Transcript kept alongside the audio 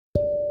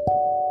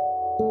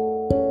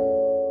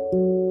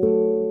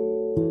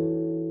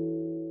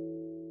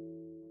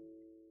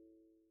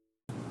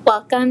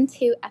Welcome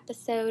to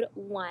episode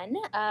 1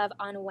 of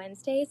On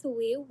Wednesdays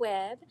We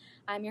With.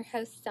 I'm your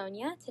host,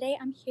 Sonia. Today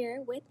I'm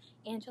here with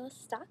Angela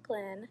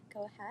Stocklin.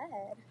 Go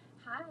ahead.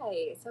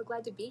 Hi, so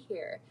glad to be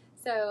here.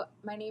 So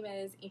my name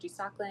is Angie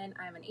Stocklin.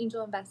 I'm an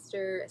angel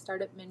investor, a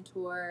startup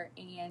mentor,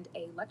 and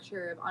a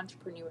lecturer of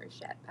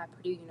entrepreneurship at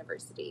Purdue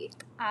University.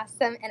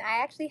 Awesome. And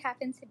I actually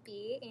happen to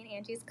be in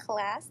Angie's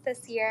class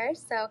this year.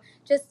 So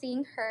just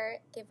seeing her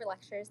give her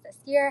lectures this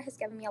year has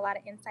given me a lot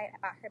of insight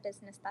about her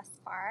business thus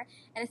far.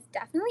 And it's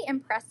definitely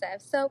impressive.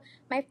 So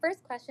my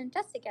first question,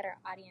 just to get our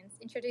audience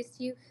introduced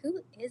to you, who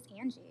is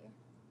Angie?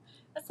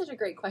 That's such a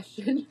great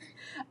question.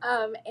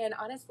 And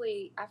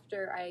honestly,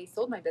 after I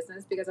sold my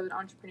business, because I was an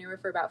entrepreneur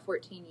for about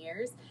 14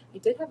 years, I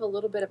did have a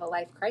little bit of a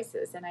life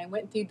crisis. And I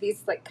went through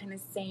this kind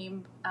of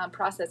same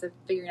process of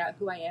figuring out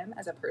who I am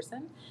as a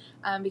person.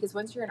 Because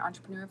once you're an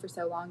entrepreneur for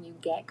so long, you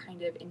get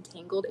kind of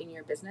entangled in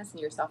your business and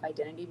your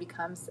self-identity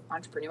becomes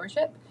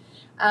entrepreneurship.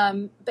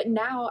 But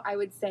now I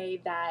would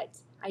say that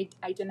I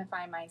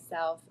identify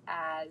myself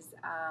as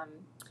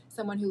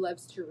someone who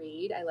loves to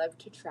read. I love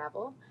to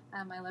travel.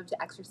 I love to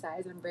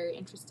exercise. I'm very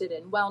interested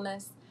in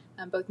wellness,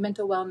 both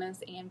mental wellness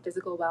and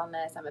physical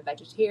wellness. I'm a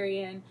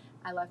vegetarian.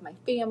 I love my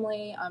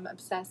family. I'm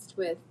obsessed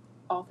with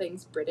all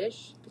things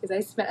British because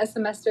I spent a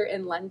semester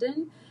in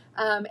London.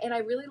 And I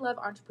really love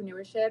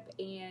entrepreneurship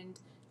and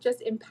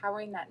just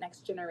empowering that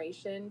next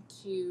generation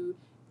to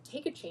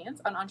take a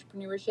chance on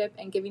entrepreneurship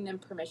and giving them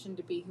permission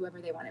to be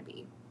whoever they want to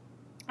be.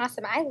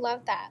 Awesome. I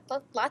love that.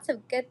 Lots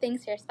of good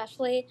things here,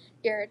 especially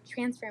your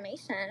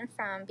transformation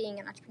from being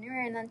an entrepreneur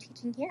and then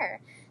teaching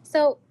here.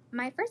 So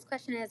my first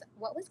question is,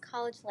 what was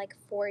college like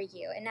for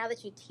you? And now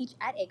that you teach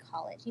at a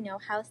college,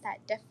 how's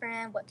that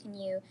different? What can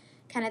you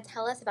kind of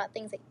tell us about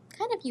things that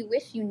kind of you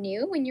wish you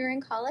knew when you were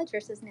in college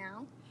versus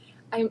now?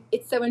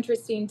 It's so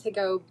interesting to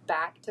go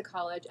back to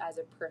college as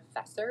a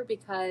professor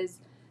because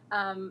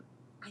I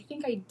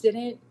think I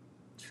didn't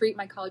treat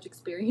my college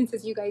experience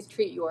as you guys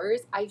treat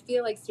yours. I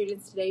feel like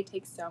students today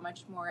take so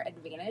much more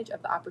advantage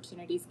of the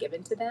opportunities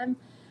given to them.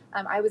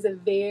 I was a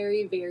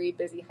very, very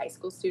busy high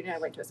school student. I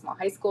went to a small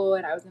high school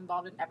and I was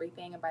involved in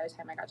everything. And by the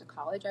time I got to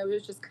college, I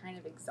was just kind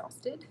of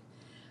exhausted.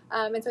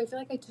 And so I feel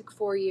like I took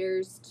 4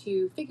 years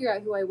to figure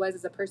out who I was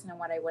as a person and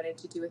what I wanted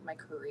to do with my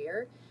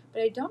career.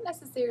 But I don't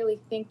necessarily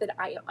think that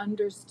I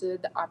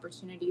understood the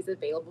opportunities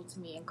available to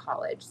me in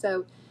college.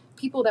 So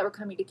people that were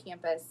coming to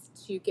campus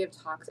to give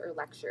talks or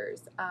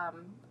lectures,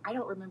 I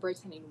don't remember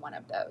attending one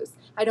of those.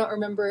 I don't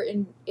remember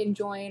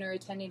enjoying or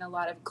attending a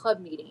lot of club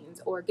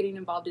meetings or getting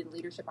involved in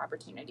leadership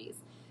opportunities.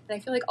 And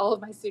I feel like all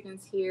of my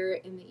students here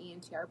in the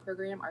ENTR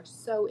program are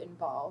so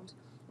involved.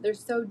 They're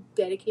so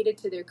dedicated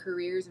to their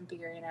careers and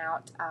figuring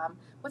out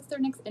what's their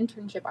next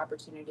internship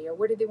opportunity or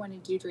what do they want to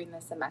do during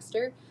the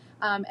semester.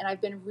 And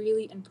I've been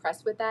really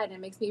impressed with that, and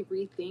it makes me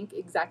rethink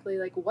exactly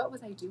what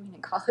was I doing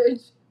in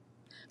college.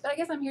 But I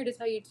guess I'm here to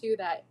tell you too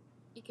that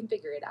you can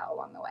figure it out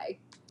along the way.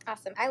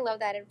 Awesome. I love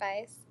that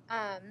advice.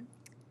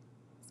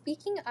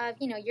 Speaking of,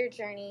 your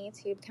journey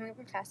to becoming a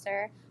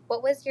professor,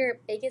 what was your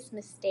biggest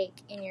mistake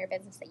in your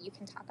business that you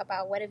can talk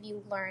about? What have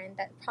you learned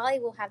that probably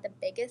will have the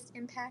biggest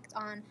impact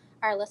on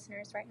our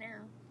listeners right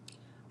now?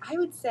 I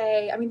would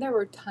say, there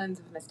were tons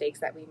of mistakes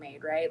that we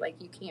made, right?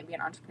 You can't be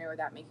an entrepreneur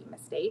without making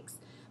mistakes.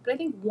 But I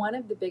think one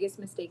of the biggest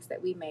mistakes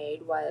that we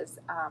made was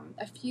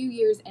a few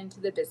years into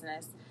the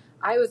business.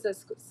 I was a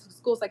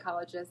school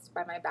psychologist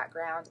by my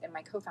background, and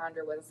my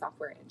co-founder was a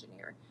software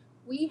engineer.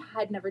 We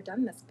had never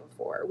done this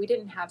before. We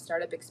didn't have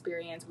startup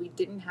experience. We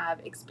didn't have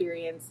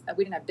experience.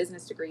 We didn't have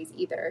business degrees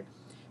either.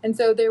 And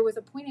so there was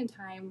a point in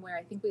time where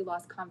I think we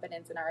lost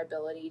confidence in our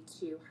ability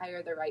to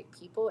hire the right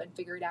people and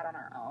figure it out on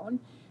our own.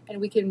 And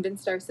we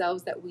convinced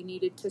ourselves that we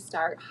needed to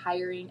start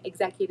hiring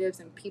executives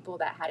and people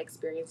that had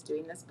experience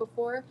doing this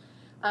before.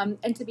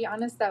 And to be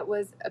honest, that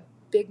was a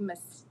big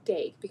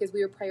mistake because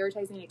we were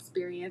prioritizing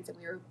experience and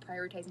we were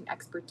prioritizing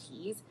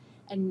expertise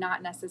and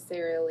not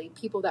necessarily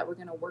people that were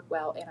going to work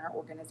well in our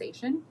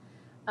organization.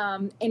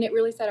 And it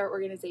really set our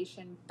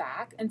organization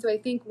back. And so I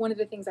think one of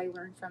the things I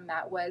learned from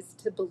that was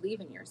to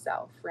believe in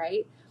yourself,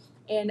 right?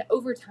 And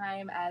over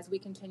time, as we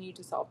continue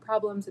to solve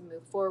problems and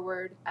move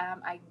forward,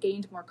 I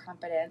gained more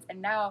confidence.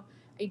 And now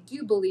I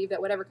do believe that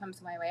whatever comes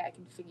my way, I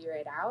can figure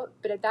it out.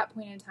 But at that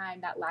point in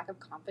time, that lack of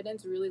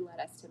confidence really led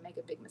us to make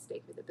a big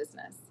mistake with the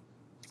business.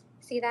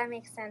 See, that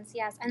makes sense,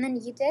 yes. And then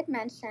you did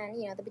mention,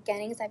 the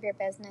beginnings of your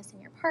business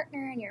and your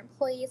partner and your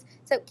employees.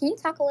 So can you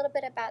talk a little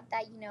bit about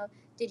that?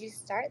 Did you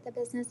start the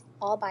business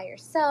all by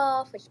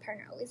yourself? Was your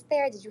partner always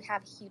there? Did you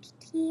have a huge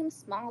team,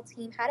 small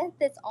team? How did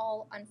this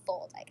all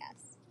unfold, I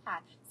guess? Yeah,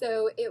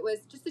 so it was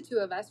just the two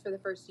of us for the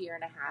first year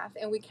and a half,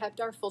 and we kept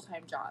our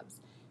full-time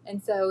jobs.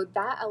 And so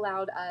that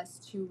allowed us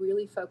to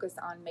really focus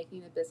on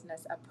making the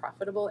business a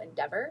profitable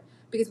endeavor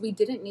because we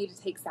didn't need to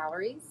take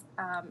salaries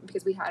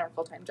because we had our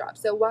full-time job.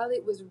 So while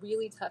it was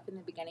really tough in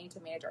the beginning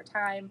to manage our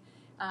time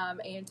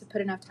and to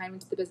put enough time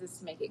into the business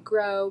to make it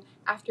grow,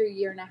 after a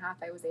year and a half,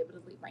 I was able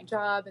to leave my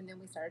job, and then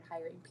we started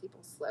hiring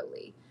people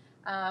slowly.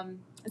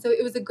 So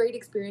it was a great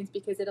experience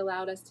because it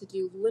allowed us to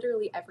do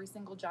literally every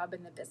single job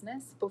in the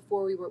business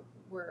before we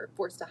were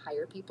forced to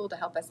hire people to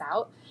help us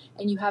out.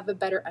 And you have a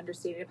better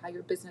understanding of how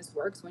your business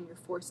works when you're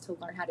forced to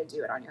learn how to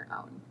do it on your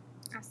own.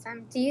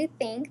 Awesome. Do you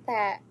think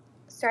that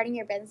starting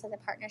your business as a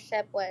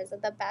partnership was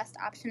the best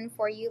option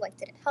for you? Like,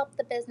 did it help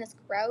the business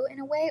grow in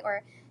a way,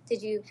 or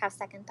did you have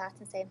second thoughts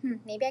and say,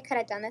 maybe I could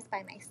have done this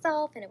by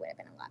myself and it would have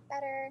been a lot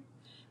better?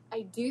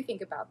 I do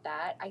think about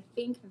that. I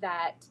think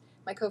that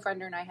my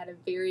co-founder and I had a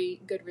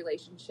very good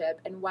relationship.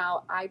 And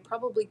while I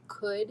probably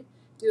could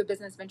do a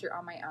business venture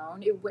on my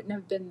own, it wouldn't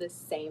have been the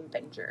same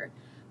venture.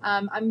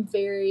 I'm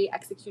very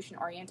execution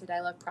oriented.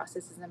 I love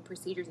processes and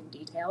procedures and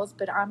details,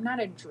 but I'm not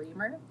a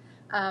dreamer.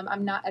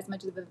 I'm not as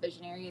much of a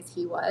visionary as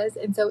he was.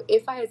 And so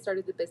if I had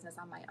started the business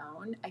on my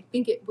own, I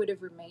think it would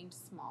have remained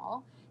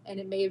small and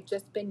it may have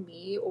just been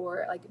me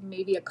or like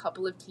maybe a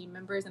couple of team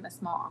members in a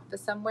small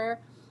office somewhere.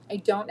 I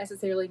don't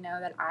necessarily know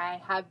that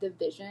I have the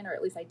vision, or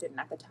at least I didn't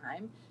at the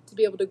time, to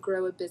be able to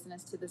grow a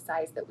business to the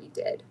size that we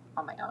did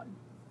on my own.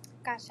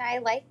 Gosh, I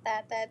like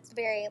that. That's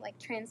very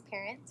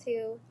transparent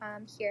to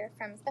hear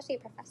from, especially a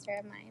professor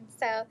of mine.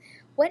 So,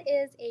 what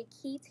is a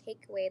key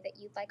takeaway that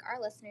you'd like our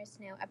listeners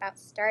to know about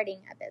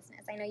starting a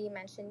business? I know you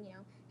mentioned,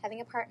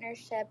 having a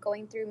partnership,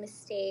 going through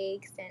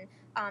mistakes,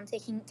 and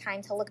taking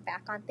time to look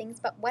back on things.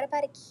 But what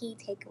about a key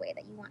takeaway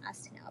that you want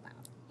us to know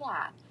about?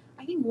 Yeah,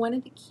 I think one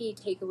of the key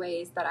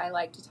takeaways that I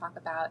like to talk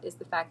about is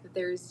the fact that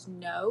there's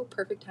no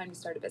perfect time to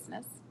start a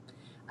business.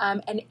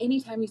 And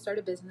anytime you start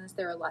a business,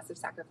 there are lots of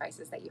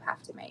sacrifices that you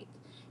have to make.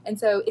 And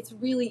so it's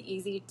really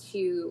easy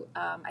to,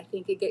 I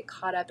think, get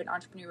caught up in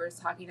entrepreneurs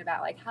talking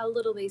about like how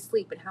little they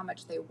sleep and how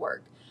much they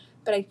work.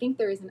 But I think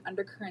there is an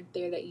undercurrent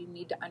there that you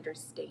need to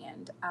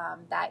understand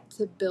that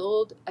to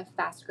build a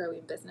fast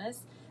growing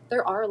business,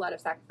 there are a lot of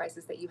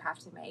sacrifices that you have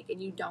to make,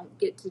 and you don't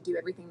get to do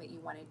everything that you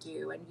want to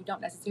do, and you don't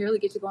necessarily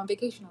get to go on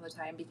vacation all the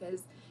time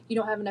because you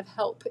don't have enough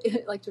help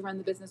like to run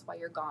the business while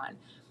you're gone.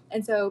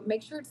 And so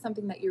make sure it's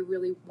something that you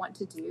really want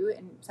to do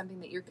and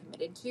something that you're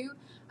committed to.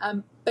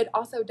 But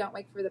also don't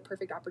wait for the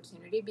perfect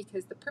opportunity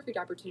because the perfect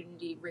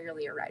opportunity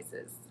rarely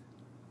arises.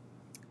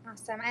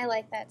 Awesome. I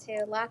like that too.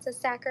 Lots of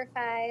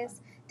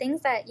sacrifice,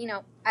 things that,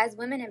 as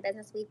women in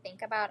business, we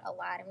think about a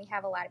lot and we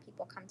have a lot of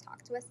people come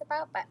talk to us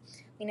about, but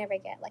we never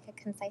get like a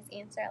concise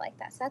answer like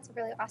that. So that's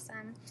really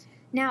awesome.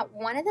 Now,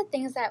 one of the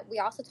things that we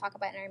also talk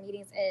about in our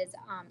meetings is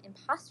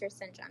imposter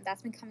syndrome.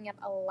 That's been coming up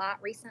a lot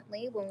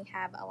recently when we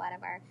have a lot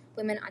of our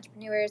women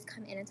entrepreneurs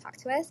come in and talk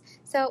to us.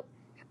 So,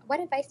 what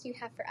advice do you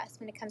have for us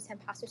when it comes to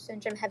imposter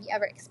syndrome? Have you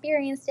ever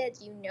experienced it?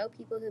 Do you know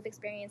people who've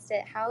experienced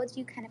it? How do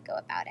you kind of go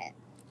about it?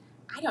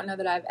 I don't know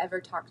that I've ever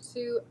talked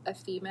to a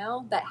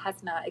female that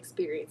has not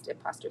experienced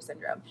imposter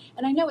syndrome.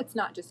 And I know it's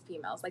not just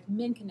females, like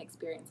men can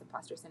experience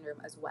imposter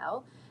syndrome as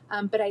well.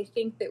 But I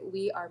think that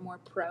we are more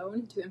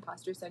prone to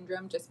imposter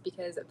syndrome just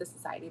because of the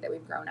society that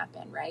we've grown up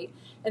in, right?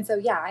 And so,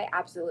 yeah, I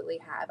absolutely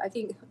have. I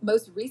think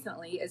most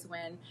recently is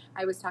when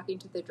I was talking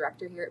to the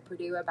director here at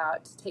Purdue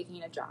about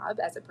taking a job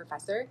as a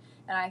professor.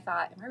 And I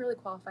thought, am I really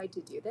qualified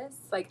to do this?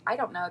 Like, I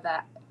don't know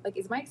that, like,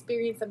 is my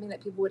experience something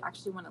that people would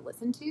actually want to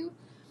listen to?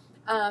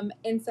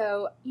 And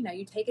so,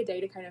 you take a day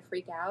to kind of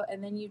freak out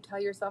and then you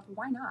tell yourself,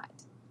 why not?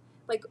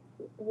 Like,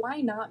 why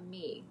not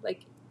me?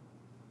 Like,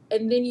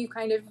 and then you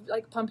kind of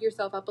like pump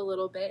yourself up a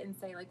little bit and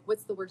say, like,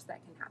 what's the worst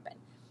that can happen?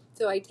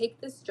 So I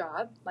take this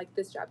job, like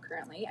this job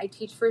currently, I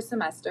teach for a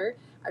semester,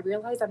 I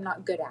realize I'm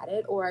not good at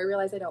it, or I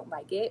realize I don't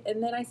like it,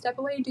 and then I step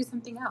away and do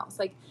something else.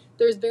 Like,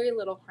 there's very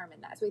little harm in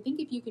that. So I think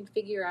if you can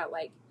figure out,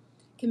 like,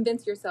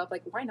 convince yourself,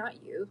 like, why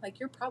not you? Like,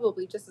 you're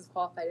probably just as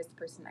qualified as the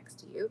person next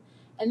to you.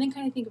 And then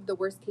kind of think of the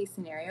worst case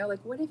scenario.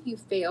 Like, what if you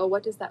fail?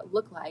 What does that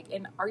look like?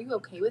 And are you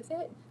okay with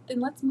it? Then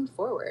let's move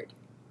forward.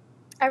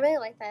 I really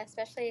like that,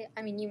 especially,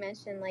 you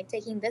mentioned like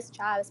taking this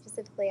job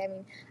specifically.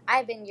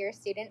 I've been your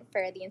student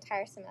for the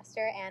entire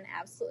semester and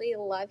absolutely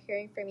love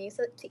hearing from you.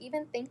 So to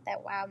even think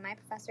that, wow, my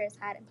professor has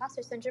had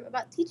imposter syndrome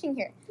about teaching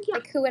here,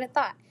 like who would have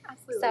thought?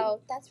 Absolutely. So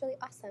that's really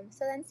awesome.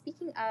 So then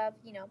speaking of,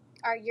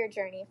 your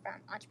journey from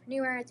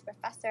entrepreneur to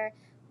professor,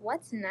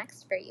 what's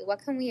next for you?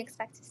 What can we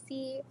expect to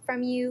see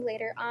from you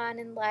later on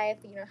in life?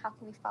 How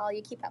can we follow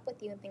you, keep up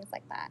with you, and things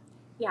like that?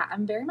 Yeah,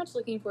 I'm very much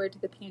looking forward to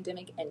the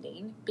pandemic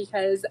ending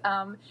because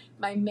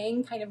my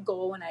main kind of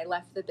goal when I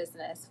left the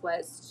business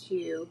was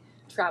to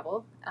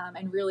travel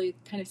and really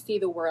kind of see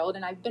the world.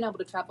 And I've been able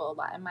to travel a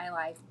lot in my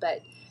life,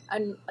 but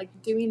I'm like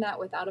doing that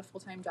without a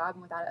full-time job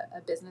and without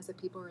a business of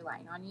people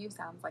relying on you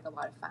sounds like a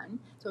lot of fun.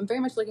 So I'm very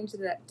much looking to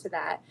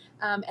that.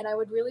 And I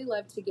would really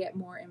love to get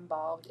more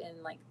involved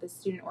in like the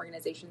student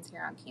organizations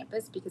here on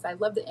campus because I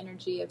love the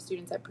energy of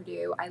students at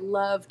Purdue. I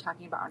love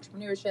talking about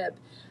entrepreneurship.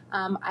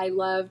 I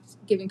loved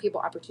giving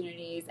people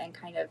opportunities and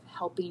kind of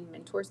helping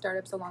mentor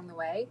startups along the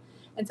way.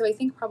 And so I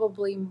think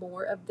probably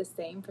more of the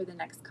same for the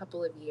next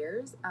couple of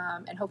years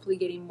and hopefully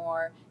getting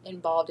more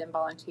involved in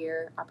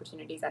volunteer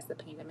opportunities as the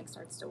pandemic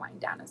starts to wind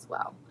down as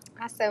well.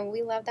 Awesome.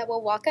 We love that.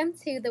 Well, welcome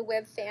to the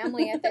WIB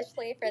family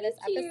officially for this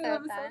episode.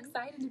 I'm so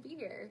excited to be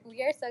here.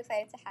 We are so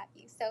excited to have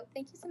you. So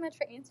thank you so much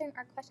for answering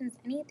our questions.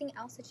 Anything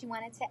else that you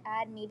wanted to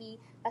add? Maybe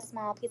a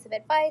small piece of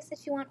advice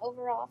that you want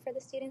overall for the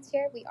students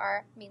here? We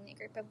are mainly a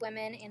group of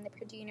women in the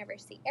Purdue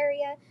University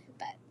area,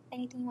 but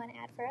anything you want to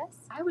add for us?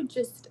 I would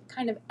just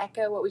kind of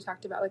echo what we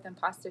talked about with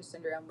imposter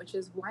syndrome, which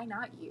is why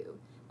not you?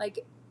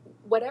 Like,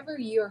 whatever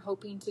you're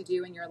hoping to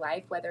do in your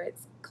life, whether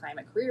it's climb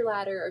a career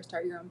ladder or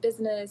start your own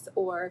business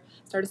or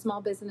start a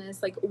small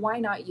business, like, why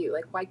not you?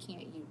 Like, why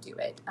can't you do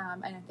it?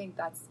 And I think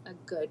that's a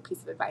good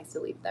piece of advice to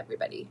leave with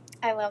everybody.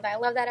 I love that. I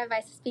love that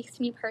advice. It speaks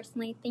to me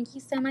personally. Thank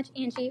you so much,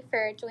 Angie,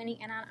 for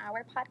joining in on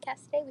our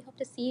podcast today. We hope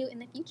to see you in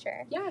the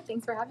future. Yeah,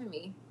 thanks for having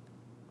me.